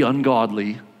to be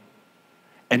ungodly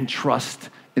and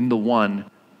trust in the one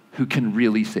who can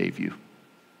really save you.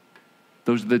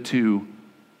 Those are the two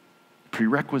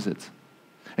prerequisites.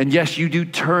 And yes, you do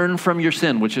turn from your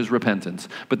sin, which is repentance.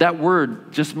 But that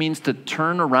word just means to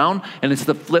turn around, and it's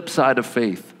the flip side of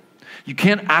faith. You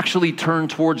can't actually turn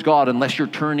towards God unless you're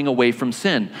turning away from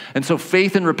sin. And so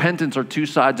faith and repentance are two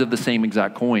sides of the same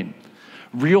exact coin.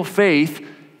 Real faith,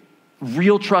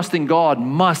 real trust in God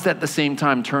must at the same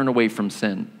time turn away from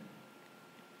sin.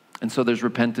 And so there's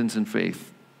repentance and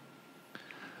faith.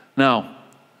 Now,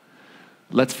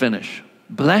 let's finish.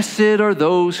 Blessed are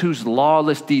those whose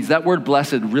lawless deeds. That word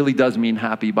blessed really does mean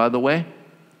happy, by the way.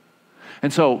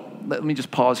 And so let me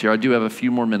just pause here. I do have a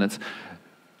few more minutes.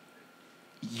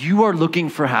 You are looking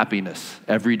for happiness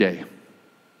every day.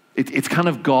 It's kind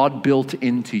of God built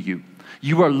into you.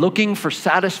 You are looking for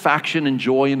satisfaction and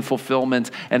joy and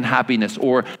fulfillment and happiness,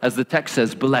 or as the text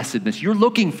says, blessedness. You're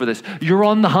looking for this. You're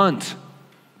on the hunt.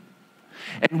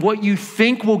 And what you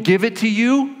think will give it to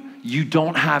you, you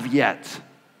don't have yet.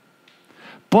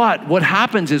 But what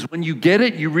happens is when you get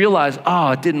it, you realize,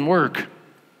 it didn't work.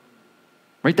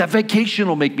 Right? That vacation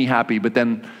will make me happy, but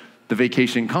then the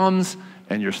vacation comes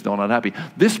and you're still not happy.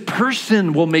 This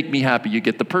person will make me happy. You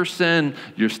get the person,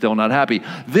 you're still not happy.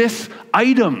 This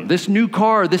item, this new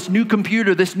car, this new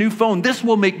computer, this new phone, this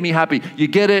will make me happy. You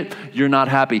get it, you're not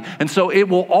happy. And so it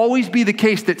will always be the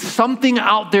case that something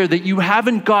out there that you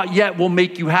haven't got yet will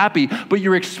make you happy, but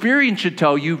your experience should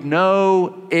tell you,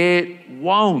 no, it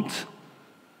won't.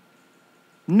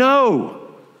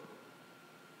 No.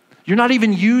 You're not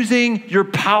even using your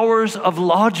powers of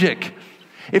logic.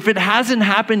 If it hasn't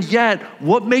happened yet,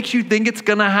 what makes you think it's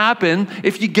going to happen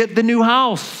if you get the new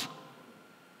house?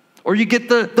 Or you get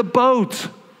the boat?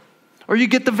 Or you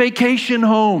get the vacation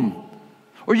home?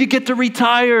 Or you get to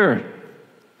retire?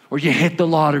 Or you hit the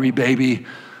lottery, baby.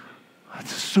 As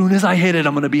soon as I hit it,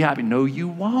 I'm going to be happy. No, you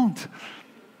won't.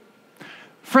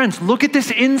 Friends, look at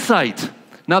this insight.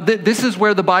 Now, this is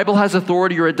where the Bible has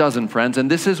authority or it doesn't, friends.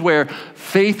 And this is where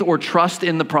faith or trust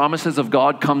in the promises of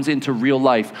God comes into real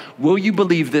life. Will you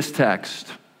believe this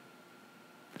text?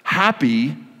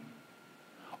 Happy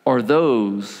are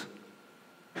those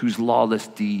whose lawless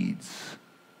deeds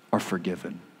are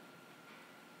forgiven.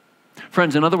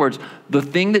 Friends, in other words, the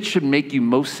thing that should make you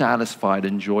most satisfied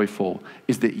and joyful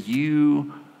is that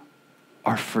you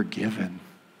are forgiven.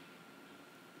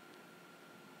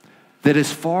 That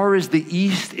as far as the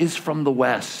east is from the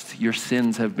west, your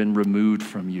sins have been removed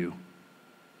from you.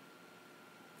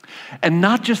 And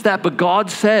not just that, but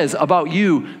God says about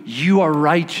you, you are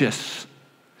righteous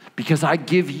because I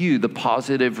give you the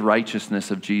positive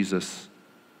righteousness of Jesus.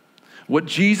 What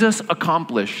Jesus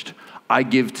accomplished, I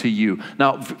give to you.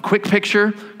 Now, quick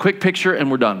picture, and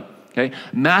we're done. Okay?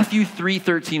 Matthew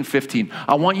 3:13, 15.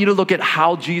 I want you to look at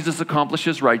how Jesus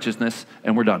accomplishes righteousness,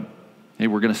 and we're done. Hey,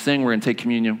 we're going to sing, we're going to take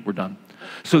communion, we're done.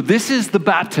 So this is the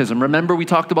baptism. Remember we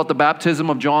talked about the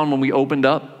baptism of John when we opened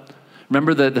up?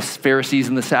 Remember the Pharisees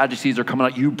and the Sadducees are coming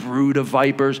out, you brood of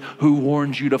vipers, who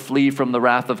warned you to flee from the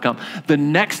wrath of come? The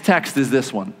next text is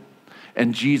this one.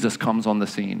 And Jesus comes on the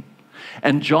scene.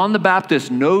 And John the Baptist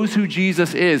knows who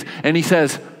Jesus is, and he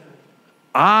says,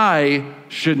 I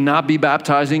should not be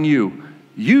baptizing you.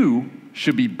 You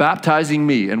should be baptizing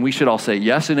me. And we should all say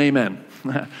yes and amen.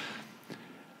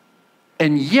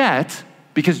 And yet,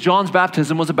 because John's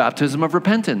baptism was a baptism of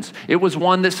repentance. It was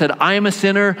one that said, I am a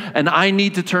sinner and I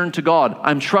need to turn to God.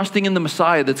 I'm trusting in the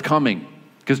Messiah that's coming.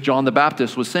 Because John the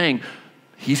Baptist was saying,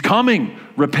 he's coming.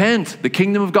 Repent. The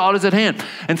kingdom of God is at hand.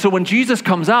 And so when Jesus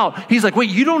comes out, he's like, wait,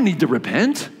 you don't need to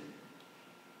repent.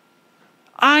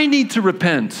 I need to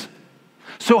repent.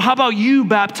 So how about you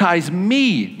baptize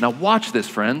me? Now watch this,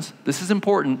 friends. This is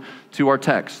important to our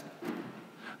text.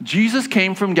 Jesus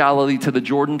came from Galilee to the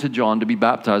Jordan to John to be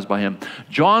baptized by him.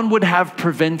 John would have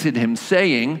prevented him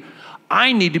saying,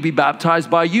 I need to be baptized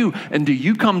by you. And do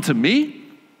you come to me?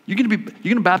 You're going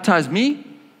to baptize me?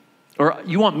 Or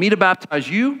you want me to baptize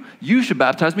you? You should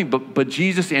baptize me. But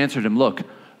Jesus answered him, look,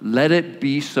 let it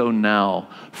be so now,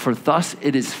 for thus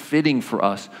it is fitting for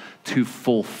us to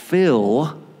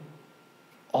fulfill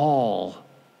all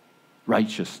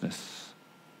righteousness.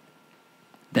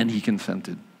 Then he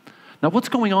consented. Now, what's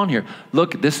going on here?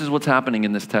 Look, this is what's happening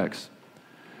in this text.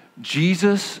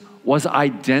 Jesus was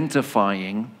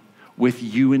identifying with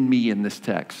you and me in this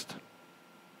text.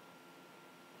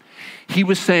 He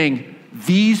was saying,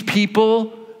 these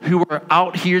people who are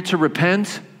out here to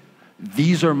repent,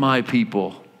 these are my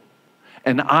people.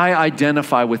 And I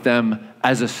identify with them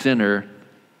as a sinner,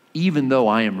 even though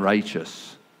I am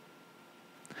righteous.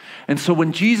 And so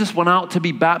when Jesus went out to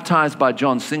be baptized by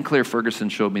John, Sinclair Ferguson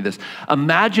showed me this.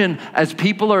 Imagine as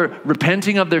people are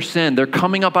repenting of their sin, they're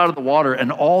coming up out of the water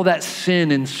and all that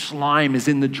sin and slime is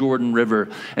in the Jordan River.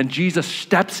 And Jesus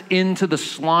steps into the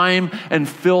slime and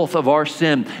filth of our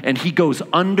sin and he goes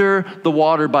under the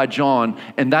water by John.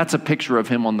 And that's a picture of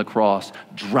him on the cross,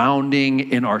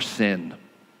 drowning in our sin.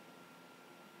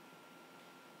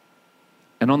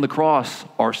 And on the cross,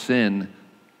 our sin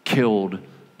killed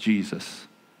Jesus.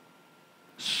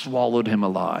 Swallowed him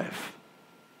alive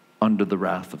under the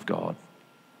wrath of God.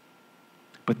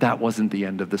 But that wasn't the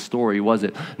end of the story, was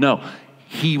it? No,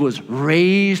 he was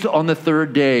raised on the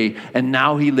third day and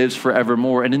now he lives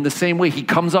forevermore. And in the same way, he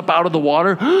comes up out of the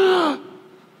water,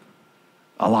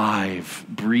 alive,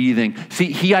 breathing.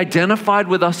 See, he identified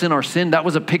with us in our sin. That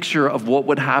was a picture of what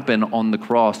would happen on the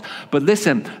cross. But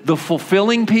listen, the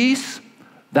fulfilling piece,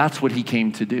 that's what he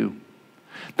came to do.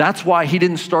 That's why he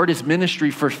didn't start his ministry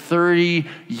for 30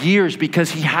 years, because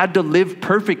he had to live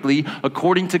perfectly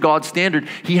according to God's standard.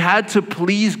 He had to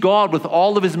please God with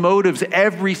all of his motives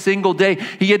every single day.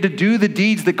 He had to do the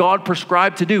deeds that God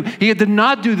prescribed to do. He had to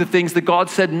not do the things that God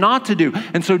said not to do.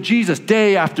 And so Jesus,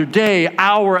 day after day,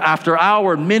 hour after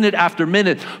hour, minute after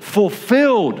minute,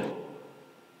 fulfilled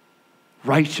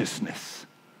righteousness.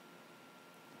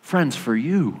 Friends, for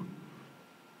you,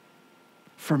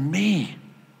 for me.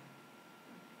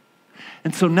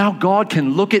 And so now God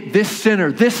can look at this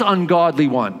sinner, this ungodly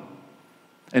one,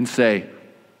 and say,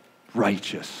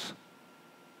 righteous.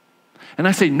 And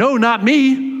I say, no, not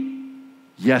me.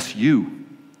 Yes, you.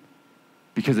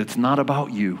 Because it's not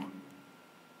about you.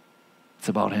 It's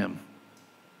about him.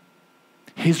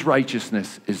 His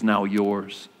righteousness is now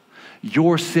yours.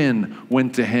 Your sin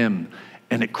went to him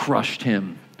and it crushed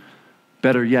him.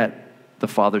 Better yet, the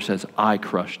Father says, I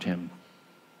crushed him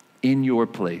in your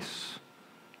place,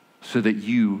 so that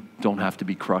you don't have to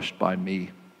be crushed by me.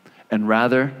 And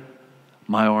rather,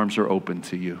 my arms are open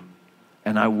to you.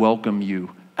 And I welcome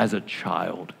you as a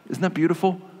child. Isn't that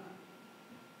beautiful?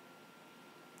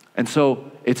 And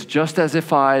so it's just as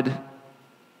if I'd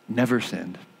never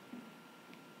sinned.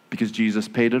 Because Jesus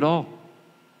paid it all.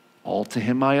 All to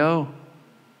him I owe.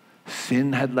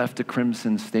 Sin had left a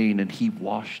crimson stain and he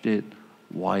washed it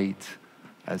white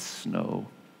as snow.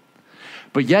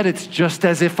 But yet it's just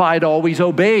as if I'd always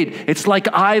obeyed. It's like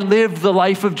I lived the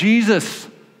life of Jesus.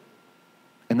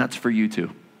 And that's for you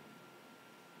too.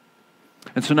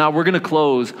 And so now we're going to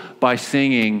close by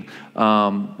singing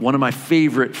one of my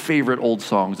favorite old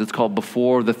songs. It's called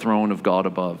Before the Throne of God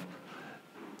Above.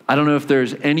 I don't know if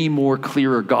there's any more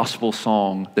clearer gospel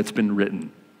song that's been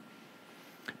written.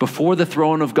 Before the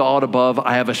throne of God above,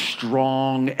 I have a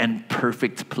strong and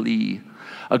perfect plea.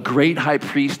 A great high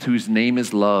priest whose name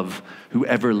is love, who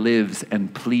ever lives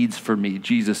and pleads for me.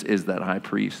 Jesus is that high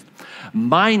priest.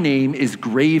 My name is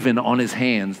graven on his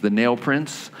hands, the nail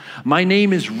prints. My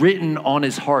name is written on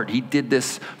his heart. He did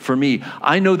this for me.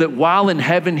 I know that while in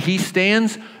heaven he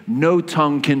stands, no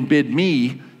tongue can bid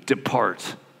me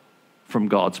depart from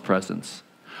God's presence.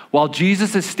 While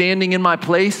Jesus is standing in my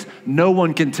place, no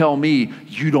one can tell me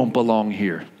you don't belong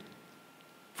here.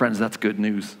 Friends, that's good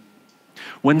news.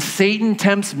 When Satan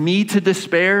tempts me to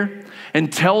despair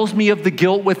and tells me of the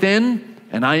guilt within,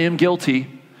 and I am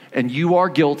guilty, and you are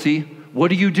guilty, what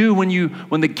do you do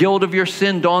when the guilt of your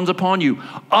sin dawns upon you?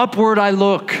 Upward I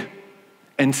look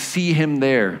and see him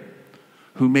there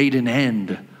who made an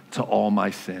end to all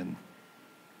my sin.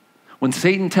 When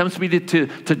Satan tempts me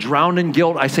to drown in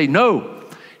guilt, I say, no,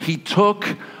 he took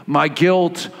my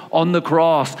guilt on the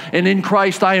cross, and in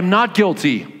Christ I am not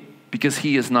guilty. Because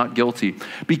he is not guilty.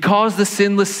 Because the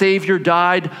sinless Savior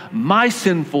died, my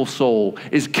sinful soul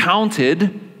is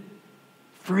counted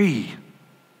free.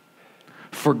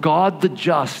 For God the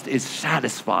just is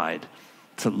satisfied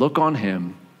to look on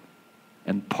him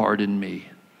and pardon me.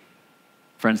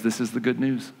 Friends, this is the good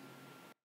news.